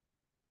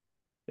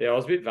 Yeah, I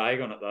was a bit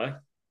vague on it, though.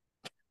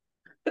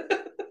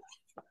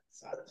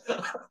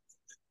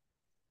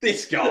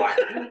 This guy.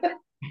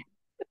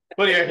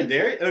 What do you reckon,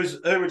 Derry? Who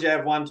would you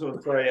have 1, 2,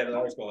 and 3 out of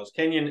those guys?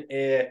 Kenyon,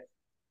 Air,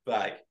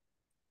 Vay.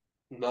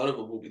 None of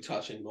them will be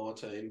touching my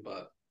team,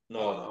 but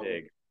No.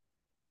 Big.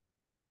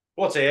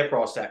 What's Air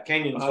price at?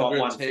 Kenyon's got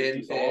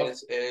 155.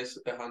 Air's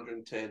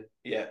 110.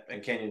 Yeah,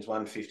 and Kenyon's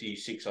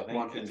 156, I think.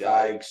 158. And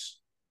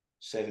Vague's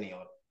 70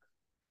 odd.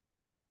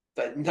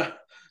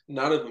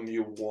 None of them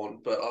you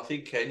want, but I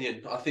think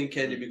Kenyon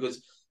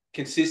because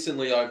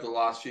consistently over the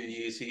last few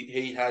years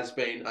he has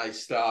been a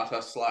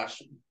starter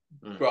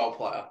 / role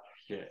player.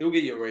 Yeah. He'll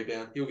get you a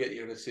rebound. He'll get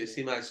you an assist.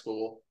 He may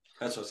score.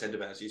 That's what I said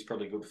about. He's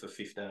probably good for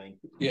 15.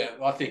 Yeah,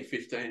 I think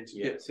 15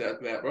 sounds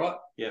about right.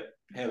 Yep.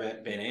 How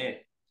about Ben Air?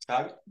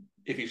 Target?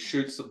 If he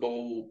shoots the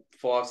ball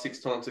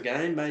 5-6 times a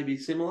game, maybe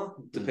similar.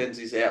 Depends.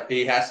 He's out.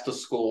 He has to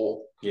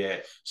score. Yeah.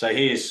 So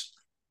here's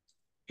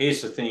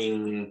the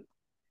thing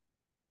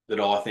that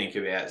I think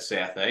about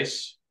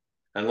Southeast.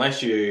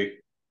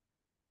 If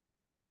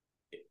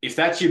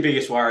that's your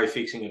biggest worry,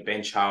 fixing a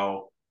bench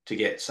hole to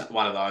get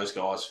one of those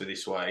guys for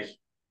this week,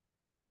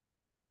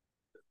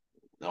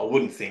 I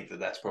wouldn't think that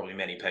that's probably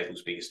many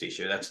people's biggest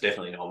issue. That's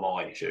definitely not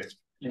my issue.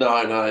 No.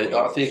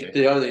 I think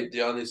the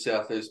only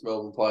Southeast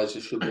Melbourne players who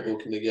should be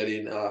looking to get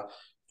in are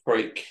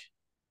Creek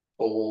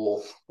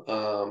or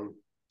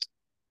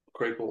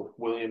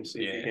Williams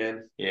if you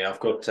can. Yeah, I've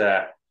got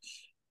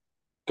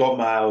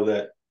mail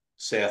that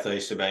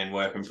Southeast have been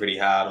working pretty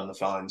hard on the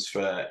phones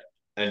for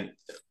an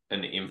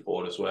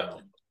import as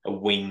well, a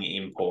wing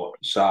import.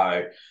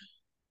 So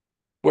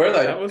where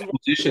are they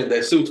positioned?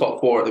 They're still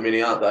top 4 at the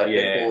minute, aren't they?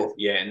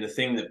 Yeah. And the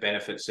thing that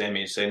benefits them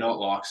is they're not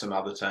like some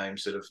other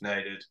teams that have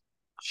needed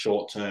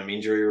short-term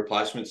injury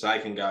replacements. They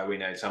can go, we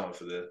need someone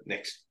for the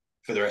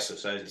rest of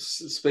the season.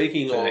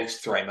 Speaking of the next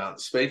 3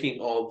 months.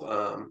 Speaking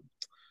of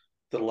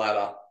the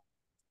ladder,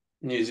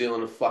 New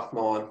Zealand have fucked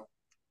mine.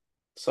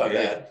 So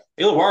bad.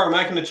 Illawarra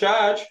making the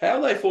charge. How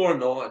are they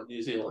 4-9,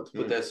 New Zealand,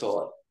 with their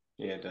side?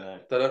 Yeah, don't know.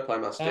 They don't play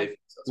much defense.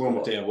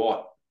 Wilmot down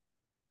what?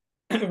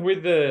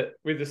 With the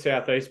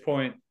Southeast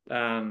point,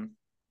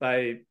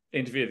 they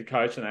interviewed the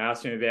coach and they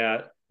asked him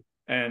about,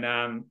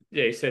 and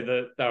he said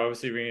that they were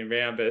obviously ringing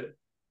around, but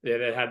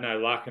they had no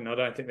luck, and I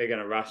don't think they're going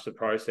to rush the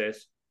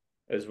process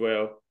as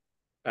well,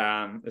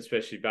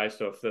 especially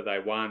based off that they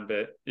won.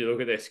 But you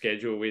look at their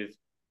schedule with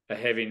a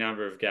heavy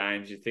number of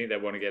games, you think they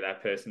want to get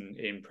that person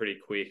in pretty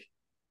quick.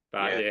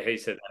 But he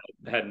said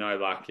they had no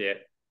luck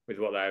yet with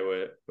what they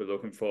were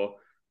looking for.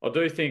 I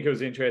do think it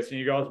was interesting.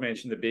 You guys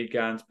mentioned the big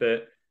guns,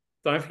 but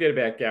don't forget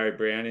about Gary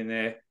Brown in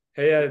there.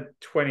 He had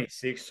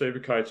 26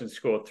 Supercoach and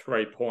scored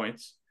 3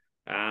 points.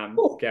 Gary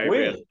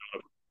Brown,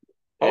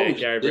 not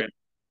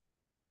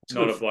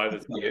a bloke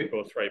that's going to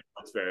score 3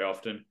 points very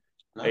often.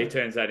 No. He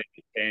turns that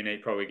into 10. He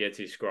probably gets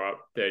his score up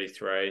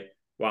 33.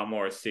 1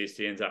 more assist.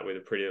 He ends up with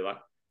a pretty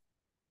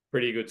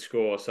good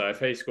score. So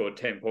if he scored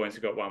 10 points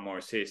and got 1 more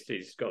assist,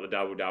 he's got the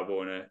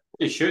double-double. Did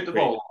he shoot the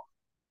ball?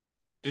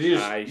 Did he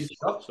just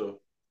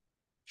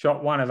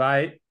shot 1 of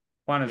 8,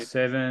 1 of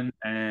 7,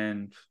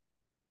 and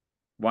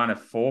 1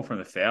 of 4 from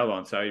the foul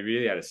line. So he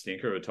really had a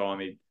stinker of a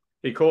time.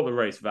 He caught the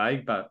Reece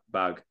Vague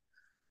bug.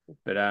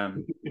 But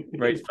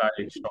Reece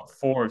Vague shot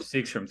 4 of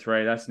 6 from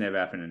 3. That's never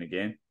happening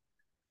again.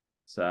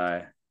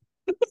 So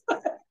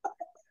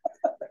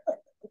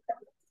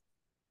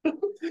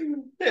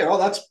yeah,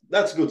 well,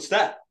 that's a good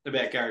stat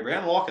about Gary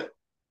Brown. I like it.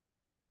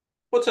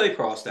 What's he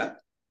priced at?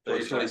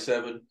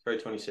 327.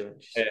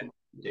 327.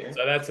 Yeah.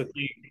 So that's the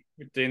thing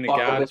in the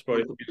guard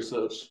spot.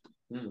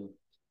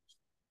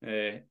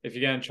 If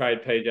you're going to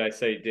trade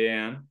PJC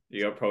down,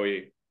 you got probably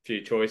a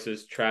few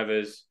choices: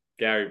 Travers,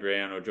 Gary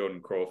Brown, or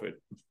Jordan Crawford.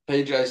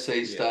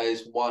 PJC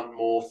stays 1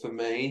 more for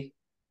me.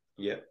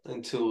 Yeah.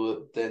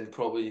 Until then,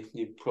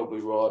 you're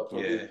probably right.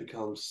 It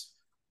becomes.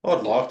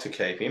 I'd like to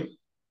keep him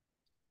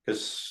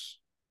because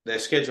their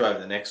schedule over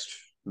the next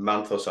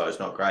month or so is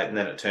not great, and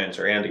then it turns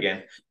around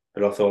again.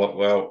 But I thought,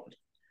 well,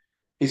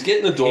 he's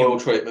getting the Doyle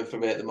treatment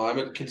from me at the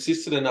moment.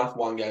 Consistent enough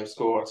 1-game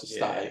scorer to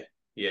stay.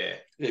 Yeah.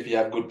 If you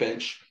have a good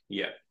bench.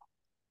 Yeah.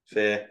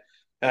 Fair.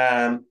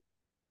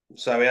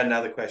 So we had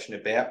another question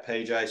about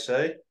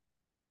PJC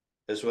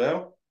as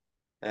well.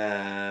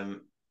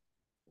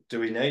 Do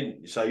we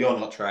need? So you're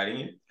not trading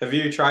him? Have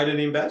you traded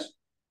him, Baz?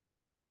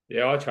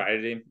 Yeah, I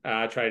traded him.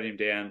 I traded him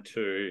down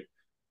to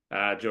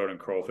Jordan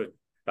Crawford,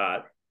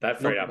 but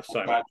that freed up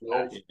so much.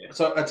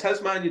 So a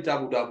Tasmania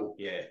double-double.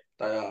 Yeah.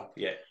 They are.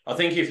 Yeah. I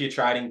think if you're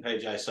trading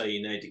PJC,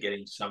 you need to get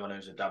into someone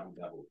who's a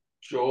double-double.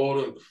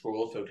 Jordan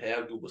Crawford,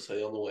 how good was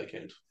he on the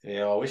weekend?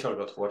 Yeah, I wish I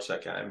got to watch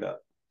that game, but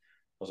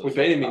we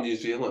beat him in New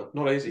Zealand.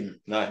 Not easy.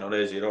 No, not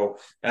easy at all.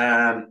 So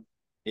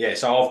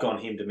I've gone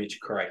him to Mitch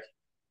Creek.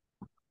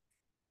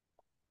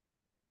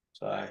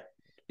 So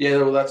yeah,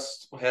 well,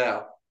 that's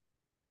how.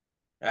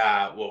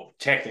 Well,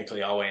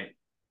 technically, I went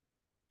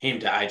him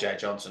to AJ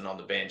Johnson on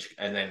the bench,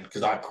 and then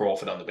because I had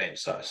Crawford on the bench,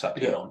 so I subbed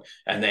him on,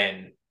 and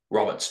then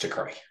Roberts to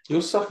Creek.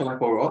 You're sucking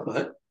up all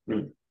right,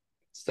 mate.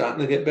 Starting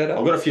to get better.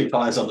 I've got a few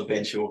players on the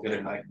bench who are going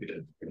to make a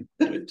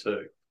bit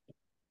too.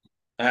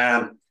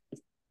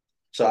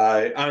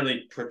 So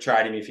only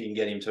trade him if you can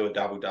get him to a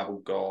double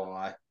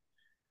guy,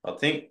 I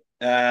think.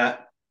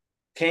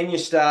 Can you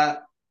start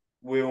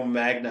Will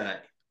Magnay?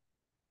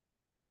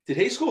 Did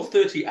he score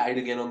 38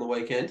 again on the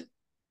weekend?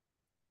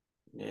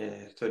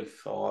 Yeah,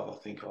 35, I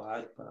think I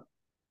had, but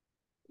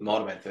it might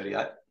have been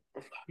 38.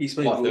 He's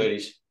been My good.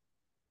 30s.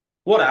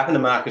 What happened to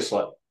Marcus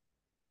Lee?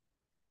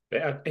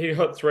 He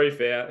got 3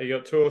 fouls. He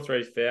got 2 or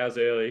 3 fouls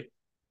early,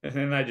 and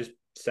then they just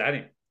sat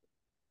him.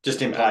 Just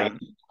didn't play.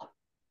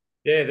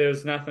 Yeah, there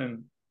was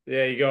nothing.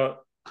 Yeah, he got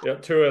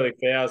 2 early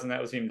fouls, and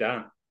that was him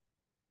done.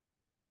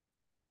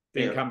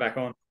 Didn't come back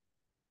on.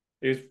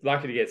 He was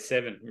lucky to get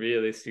 7,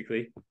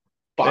 realistically.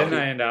 But then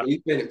they end up.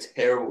 He's been a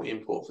terrible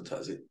import for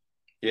Tassie.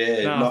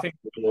 Yeah, no, I think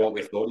what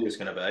we thought he was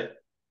going to be.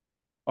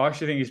 I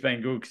actually think he's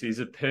been good because he's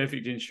a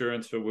perfect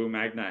insurance for Will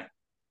Magnay.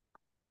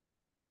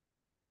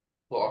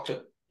 Liked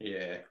it.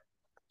 Yeah.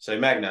 So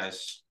Magnay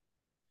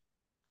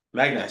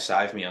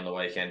saved me on the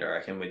weekend, I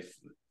reckon, with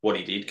what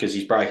he did, because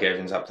his break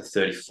even's up to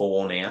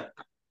 34 now.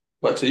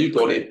 Wait, so you've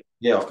got him?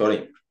 Yeah, I've got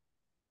him.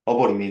 I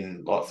bought him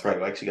in like 3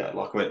 weeks ago.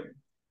 Like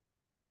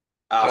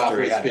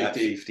after he had 50. That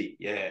 50.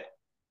 Yeah.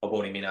 I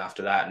bought him in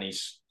after that, and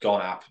he's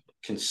gone up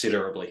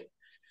considerably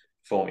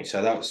for me.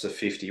 So that was the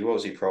 50. What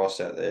was he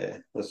priced out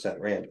there? What's that,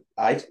 around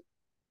 8?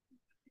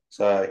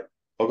 So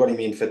I got him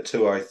in for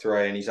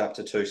 203, and he's up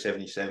to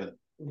 277.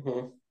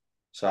 Mm-hmm.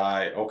 So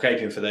I'll keep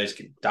him for these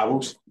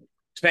doubles.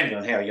 Depending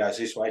on how he goes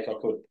this week, I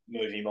could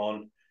move him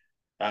on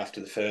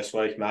after the first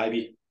week,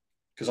 maybe,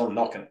 because I'm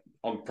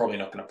probably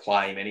not going to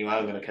play him anyway.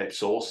 I'm going to keep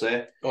Sauce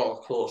there. Oh,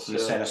 of course. In the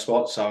centre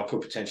spot, so I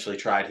could potentially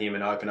trade him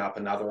and open up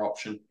another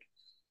option.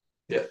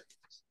 Yeah.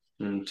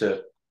 And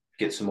to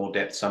get some more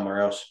depth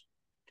somewhere else.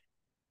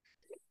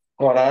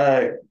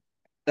 Righto.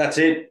 That's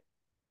it.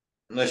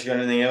 Unless you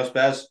got anything else,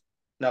 Baz.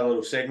 Another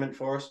little segment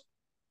for us.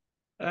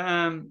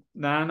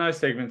 No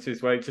segments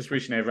this week. Just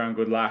wishing everyone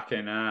good luck,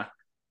 and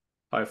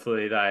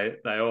hopefully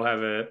they all have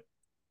a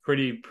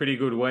pretty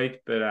good week,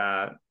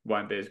 but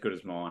won't be as good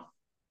as mine.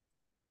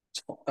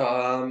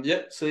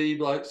 See you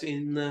blokes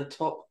in the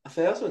top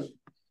 1,000.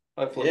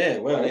 Hopefully, yeah.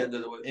 Well, by the end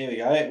of the week. Here we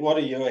go. What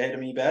are you ahead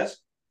of me, Baz?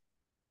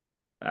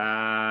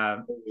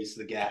 Is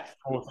the gap?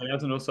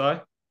 4,000 or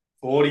so.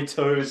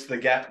 42 is the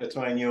gap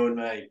between you and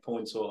me,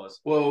 points wise.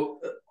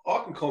 Well,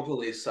 I can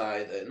confidently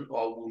say then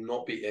I will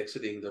not be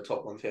exiting the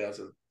top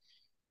 1,000.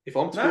 If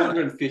I'm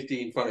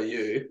 250 in front of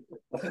you,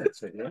 I think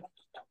that's it,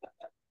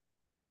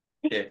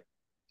 yeah.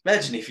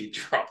 Imagine if you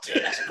dropped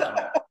it.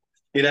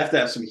 You'd have to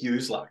have some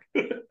Hughes luck.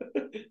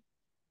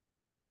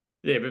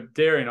 Yeah, but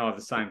Derry and I have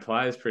the same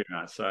players pretty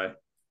much, so.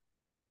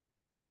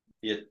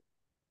 You're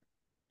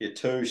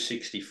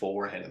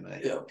 264 ahead of me.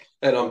 Yeah,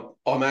 and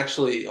I'm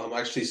actually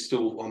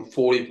still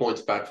 40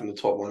 points back from the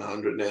top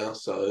 100 now,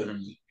 so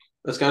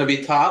it's going to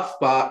be tough,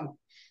 but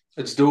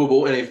it's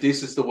doable. And if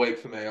this is the week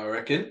for me, I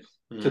reckon,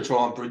 to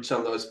try and bridge some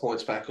of those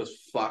points back,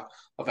 because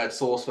I've had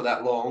Sauce for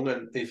that long,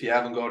 and if you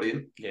haven't got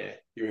him,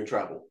 you're in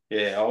trouble.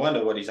 Yeah, I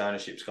wonder what his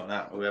ownership's gone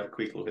up. We'll have a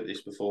quick look at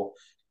this before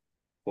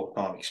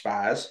time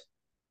expires.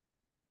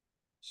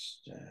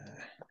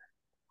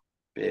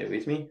 Bear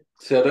with me.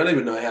 See, I don't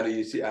even know how to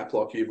use the app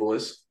like you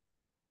boys.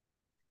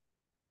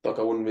 Like,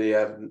 I wouldn't be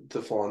able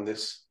to find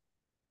this.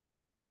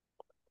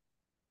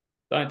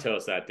 Don't tell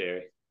us that,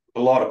 Derry. A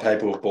lot of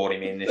people have bought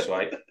him in this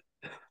week.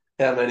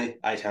 How many?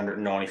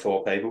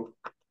 894 people.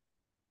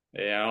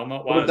 Yeah, I'm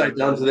not one. What have they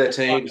done to their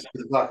teams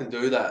to fucking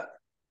do that?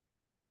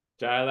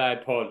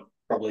 JLad pod.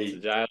 Probably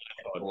JLad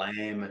pod.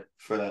 Lamb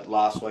for that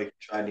last week,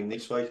 trading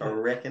this week, I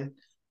reckon.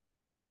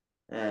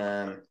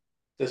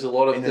 There's a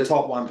lot of... In the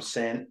top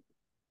 1%,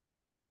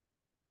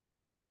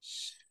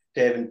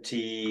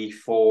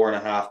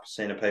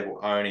 74.5% of people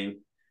own him.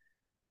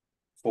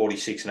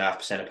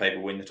 46.5% of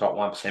people in the top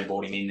 1%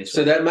 bought him in this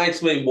week. That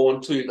makes me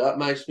want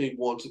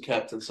to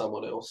captain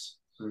someone else.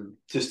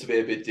 Just to be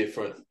a bit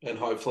different, and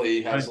hopefully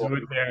he has. Don't do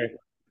it, Derry.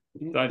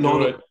 Don't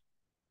do it.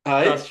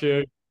 Hey?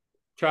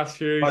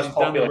 Trust you. Most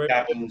popular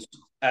captains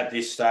at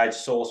this stage: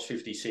 Sauce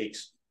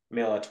 56,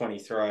 Miller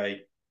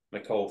 23,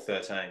 McCall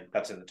 13.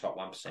 That's in the top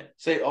 1%.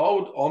 See,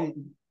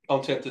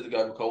 I'm tempted to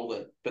go McCall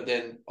then, but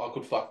then I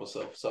could fuck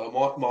myself. So I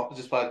might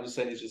just play the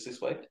percentages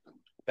this week.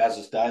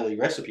 Baz's daily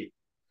recipe.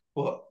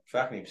 What?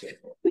 Fucking himself.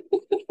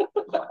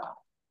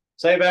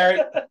 See you,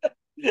 Barry.